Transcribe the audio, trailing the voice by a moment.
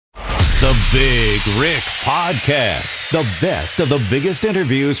The Big Rick Podcast. The best of the biggest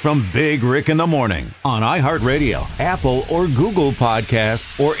interviews from Big Rick in the Morning on iHeartRadio, Apple or Google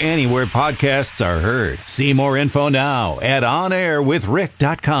Podcasts, or anywhere podcasts are heard. See more info now at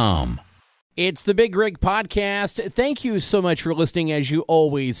onairwithrick.com. It's the Big Rick Podcast. Thank you so much for listening, as you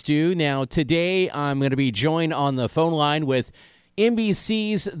always do. Now, today I'm going to be joined on the phone line with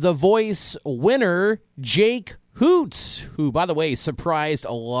NBC's The Voice winner, Jake Hoot, who, by the way, surprised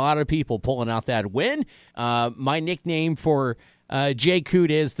a lot of people pulling out that win. My nickname for Jake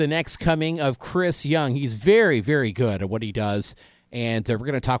Hoot is the next coming of Chris Young. He's very, very good at what he does, and we're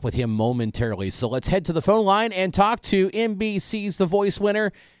going to talk with him momentarily. So let's head to the phone line and talk to NBC's The Voice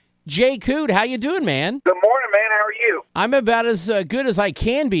winner, Jake Hoot. How you doing, man? Good morning, man. How are you? I'm about as good as I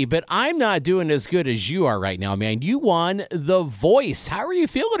can be, but I'm not doing as good as you are right now, man. You won The Voice. How are you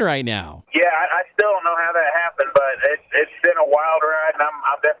feeling right now? Yeah, I still don't know how that happened, but it's been a wild ride, and I'm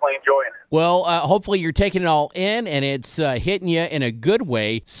definitely enjoying it. Well, hopefully you're taking it all in, and it's hitting you in a good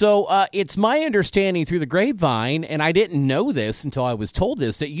way. So it's my understanding through the grapevine, and I didn't know this until I was told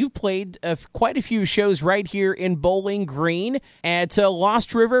this, that you've played quite a few shows right here in Bowling Green at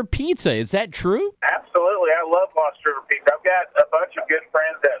Lost River Pizza. Is that true? Absolutely. I love Lost River Pizza. I've got a bunch of good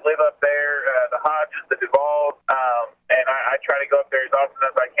friends that live up there, the Hodges, the Duvals, and I try to go up there as often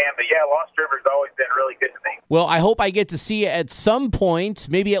as I can. But, yeah, Lost River's always been really good to me. Well, I hope I get to see you at some point,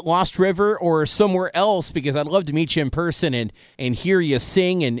 maybe at Lost River or somewhere else, because I'd love to meet you in person and hear you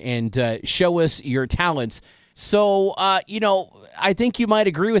sing and show us your talents. So, I think you might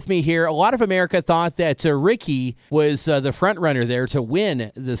agree with me here. A lot of America thought that Ricky was the front runner there to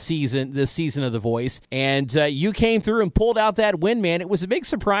win this season of The Voice, and you came through and pulled out that win, man. It was a big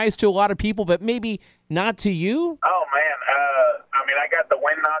surprise to a lot of people, but maybe not to you. Oh, man. I got the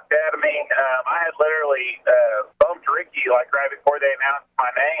wind knocked out of me. I had literally bumped Ricky like right before they announced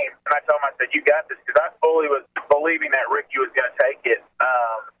my name, and I told him, I said, "You got this," because I fully was believing that Ricky was going to take it.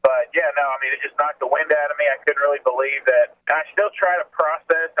 But yeah, no, it just knocked the wind out of me. I couldn't really believe that. And I still try to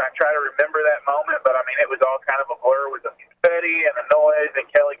process. I try to remember that moment, but it was all kind of a blur with the confetti and the noise and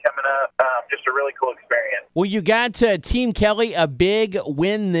Kelly coming up. Just a really cool experience. Well, you got Team Kelly a big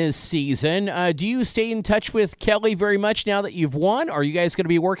win this season. Do you stay in touch with Kelly very much now that you've won? Are you guys going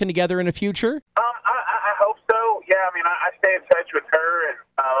to be working together in the future? I hope so. Yeah, I stay in touch with her, and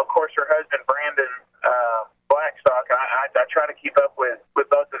of course her husband Brandon Blackstock. I try to keep up with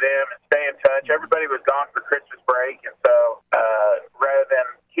both of them and stay in touch. Everybody was gone for Christmas break, and so rather than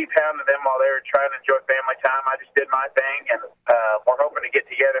keep hounding them while they were trying to enjoy family time, I just did my thing, and we're hoping to get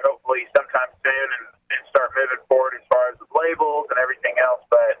together hopefully sometime soon and start moving forward as far as the labels and everything else.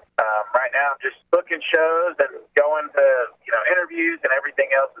 But right now I'm just booking shows and going to interviews and everything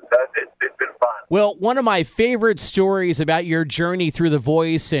else. It's been fun. Well, one of my favorite stories about your journey through The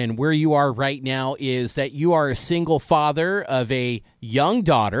Voice and where you are right now is that you are a single father of a young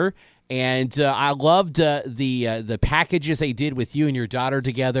daughter. And I loved the packages they did with you and your daughter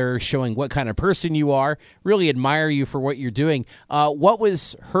together, showing what kind of person you are. Really admire you for what you're doing. What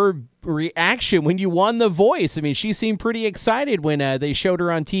was her reaction when you won The Voice? She seemed pretty excited when they showed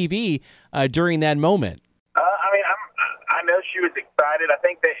her on TV during that moment. I know she was excited. I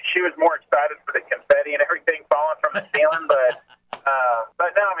think that she was more excited for the confetti and everything falling from the ceiling, but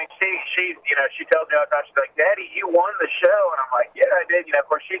no, she tells me all the time, she's like, "Daddy, you won the show," and I'm like, "Yeah, I did." Of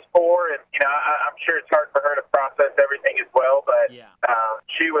course, she's 4, and I'm sure it's hard for her to process everything as well. But yeah.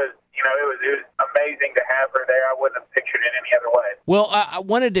 She was, it was amazing to have her there. I wouldn't have pictured it any other way. Well, I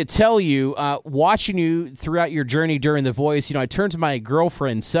wanted to tell you, watching you throughout your journey during The Voice, I turned to my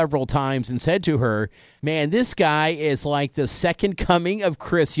girlfriend several times and said to her, "Man, this guy is like the second coming of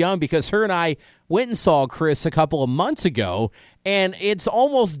Chris Young," because her and I went and saw Chris a couple of months ago, and it's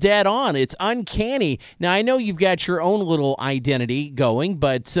almost dead on. It's uncanny. Now, I know you've got your own little identity going,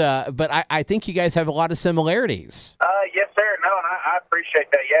 but I think you guys have a lot of similarities. Yes, sir. No, and I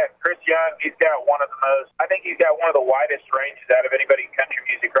appreciate that. Yeah, Chris Young, he's got one of the widest ranges out of anybody in country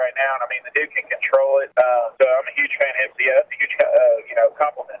music right now. And the dude can control it. So I'm a huge fan of him. So yeah, that's a huge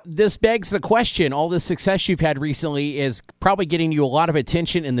compliment. This begs the question. All the success you've had recently is probably getting you a lot of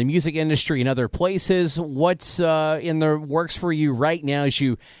attention in the music industry and other places. What's in the works for you right now as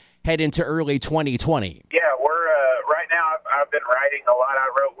you head into early 2020? Yeah, we're right now. I've been writing a lot. I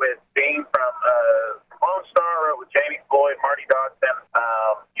wrote with Dean from Lone Star. I wrote with Jamie Floyd, Marty Dodson,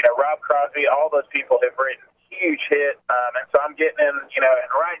 Rob Crosby. All those people have written huge hit, and so I'm getting in,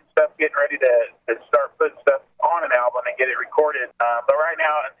 and writing stuff, getting ready to start putting stuff on an album and get it recorded. But right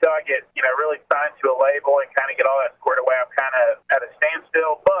now, until I get really signed to a label and kind of get all that squared away, I'm kind of at a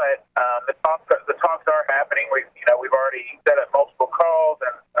standstill. But the talks are happening. We've already set up multiple calls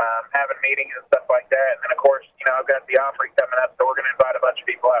and having meetings and stuff like that. And then, of course, I've got the Opry coming up, so we're going to invite a bunch of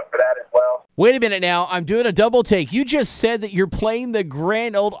people out for that as well. Wait a minute now. I'm doing a double take. You just said that you're playing the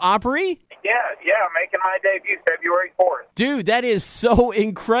Grand Ole Opry? Yeah, I'm making my debut February 4th. Dude, that is so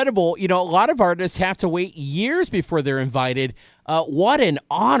incredible. A lot of artists have to wait years before they're invited. What an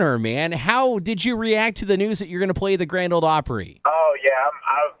honor, man. How did you react to the news that you're going to play the Grand Ole Opry? Oh, yeah.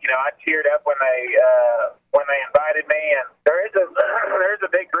 I teared up when they invited me, and there's a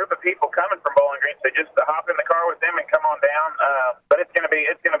big group of people coming from Bowling Green, so just to hop in the car with them and come on down. But it's gonna be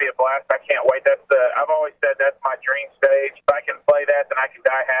a blast. I can't wait. I've always said that's my dream stage. If I can play that, then I can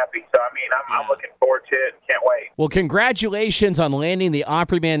die happy. So I'm looking forward to it. Can't wait. Well, congratulations on landing the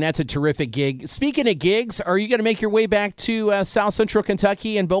Opry, man. That's a terrific gig. Speaking of gigs, are you going to make your way back to South Central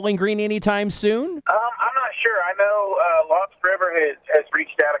Kentucky and Bowling Green anytime soon? I'm not sure. I know Lost River has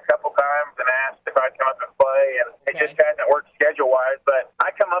reached out a couple times and asked if I'd come up and play, and it just hasn't worked schedule-wise. But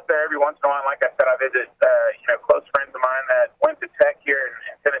I come up there every once in a while. Like I said, I visit close friends of mine that went to Tech here in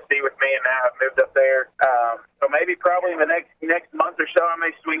Tennessee with me, and now have moved up there. So maybe probably in the next month or so, I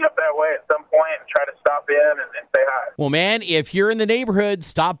may swing up that way at some point and try to stop in and say hi. Well, man, if you're in the neighborhood,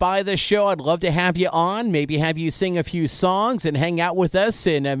 stop by the show. I'd love to have you on, maybe have you sing a few songs and hang out with us,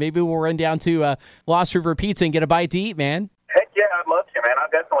 and maybe we'll run down to Lost River Pizza and get a bite to eat, man. Heck yeah, I'd love to, man. I'll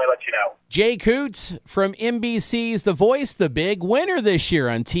definitely let you know. Jake Hoot from NBC's The Voice, the big winner this year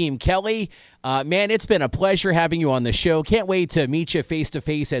on Team Kelly. Man, it's been a pleasure having you on the show. Can't wait to meet you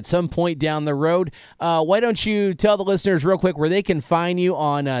face-to-face at some point down the road. Why don't you tell the listeners real quick where they can find you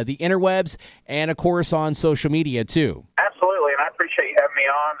on the interwebs and, of course, on social media, too. Absolutely, and I appreciate you having me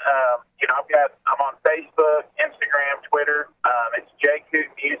on. I'm on Facebook, Instagram, Twitter. It's Jake Hoot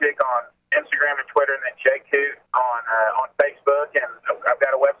Music on Instagram and Twitter, and then Jake Hoot on Facebook, and I've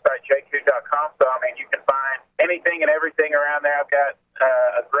got a website, jakehoot.com, so you can find anything and everything around there. I've got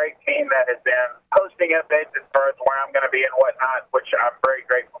a great team that has been posting updates as far as where I'm going to be and whatnot, which I'm very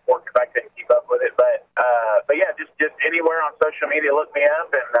grateful for because I couldn't keep up with it. But yeah, just anywhere on social media, look me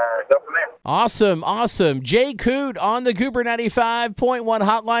up and go from there. Awesome. Jake Hoot on the Goober 95.1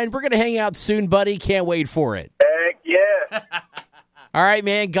 hotline. We're going to hang out soon, buddy. Can't wait for it. Heck yeah. All right,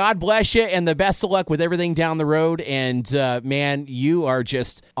 man, God bless you, and the best of luck with everything down the road. And, man, you are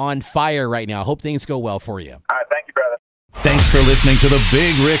just on fire right now. Hope things go well for you. All right, thank you, brother. Thanks for listening to the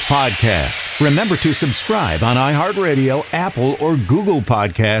Big Rick Podcast. Remember to subscribe on iHeartRadio, Apple, or Google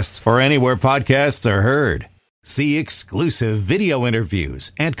Podcasts, or anywhere podcasts are heard. See exclusive video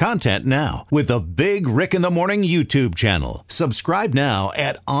interviews and content now with the Big Rick in the Morning YouTube channel. Subscribe now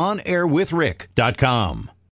at onairwithrick.com.